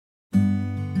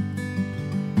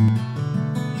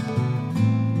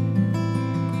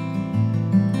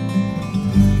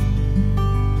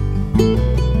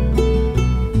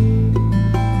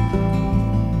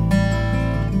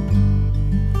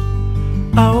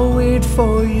wait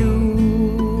for you.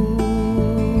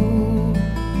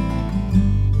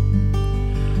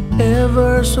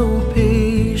 Ever so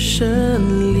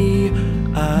patiently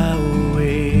I'll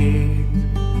wait.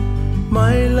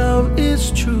 My love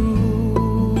is true.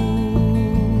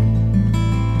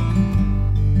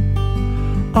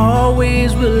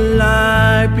 Always will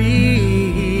I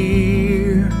be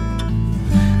here.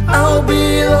 I'll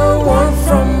be the one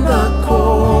from the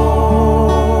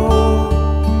cold.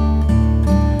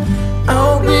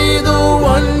 I'll be the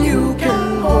one you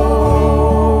can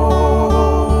hold.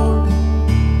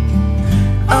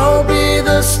 I'll be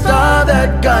the star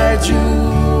that guides you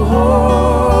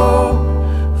home.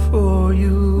 For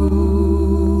you,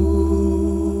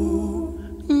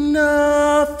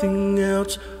 nothing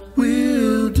else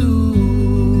will do.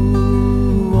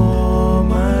 All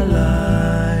my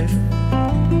life,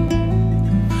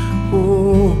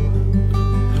 oh,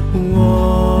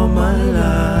 all my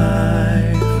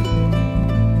life.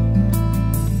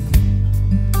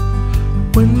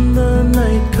 When the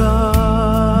night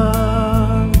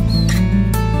comes,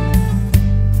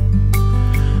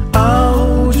 I'll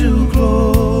hold you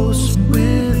close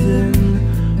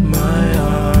within my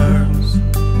arms.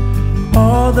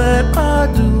 All that I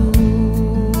do,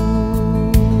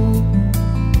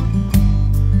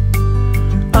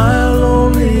 I'll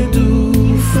only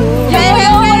do for you.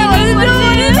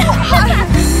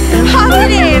 My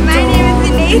name is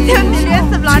Vinae. I'm the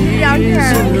rest of London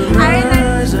Younger.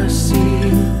 As I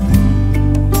see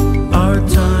our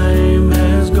time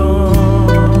has gone,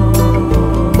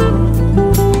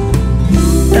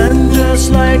 and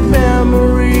just like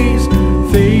memories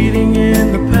fading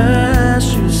in the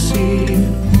past, you see,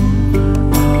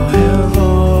 I'll have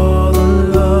all the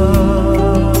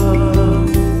love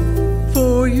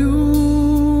for you.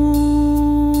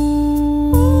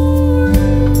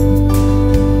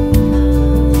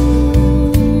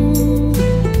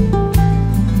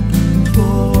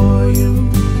 For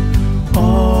you,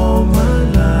 all my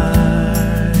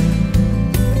life.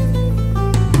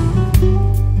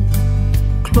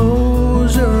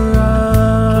 Close your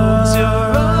eyes.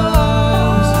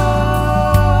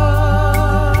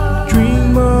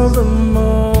 Dream of the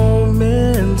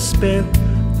moment spent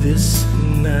this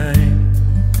night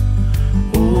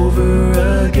over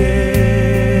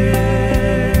again,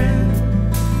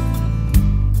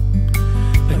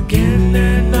 again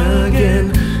and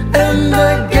again and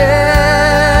again.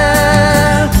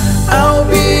 I'll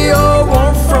be your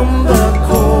warmth from the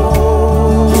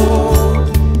cold.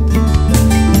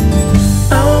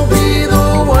 I'll be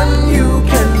the one you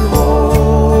can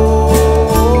hold.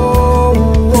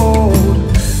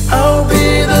 I'll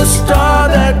be the star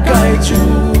that guides you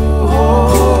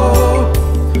home.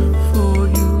 For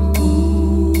you,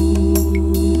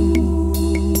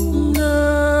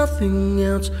 nothing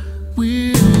else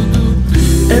will do.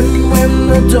 And when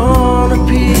the dawn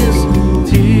appears,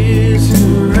 tears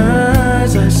in your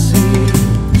eyes, I see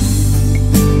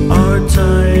our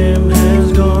time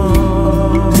has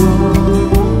gone.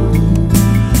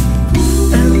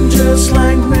 And just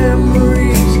like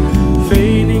memories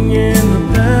fading in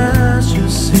the past, you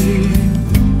see,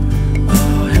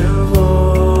 I'll have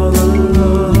all the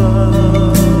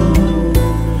love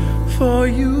for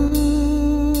you.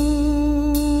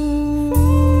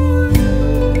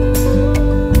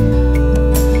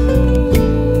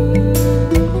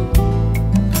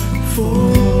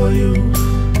 For you,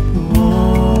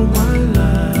 all my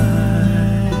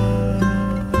life.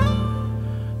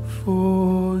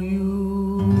 For you.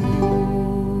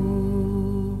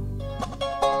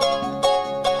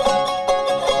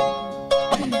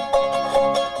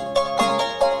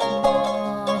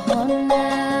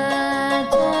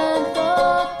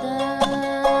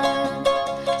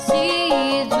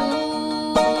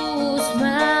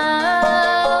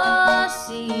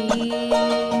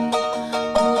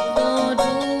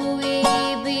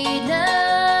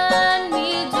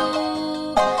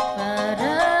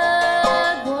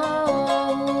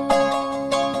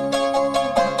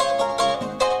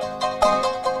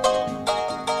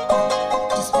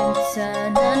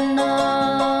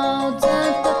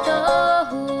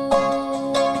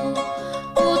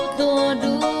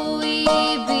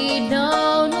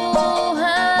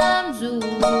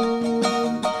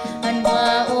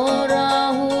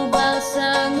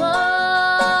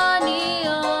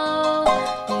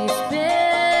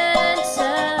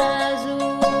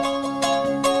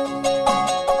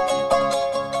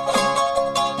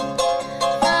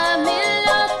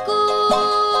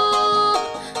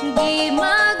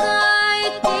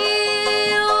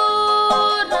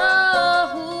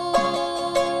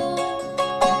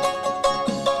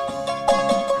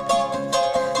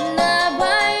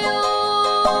 Nabayo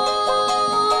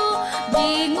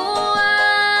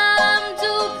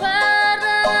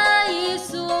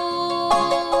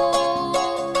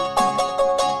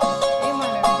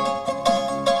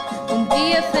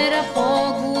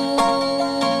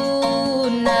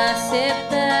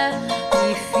acepta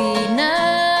e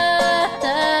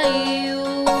finata io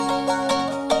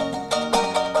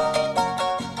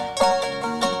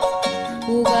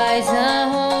Ugay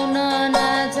zahona na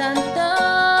janta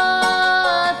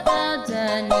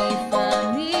tajani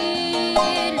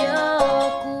familyaku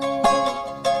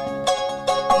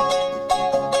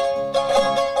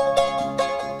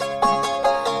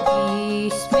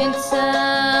Dispensa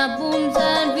bum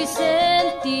San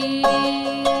Vicente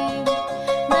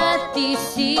na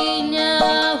tisinya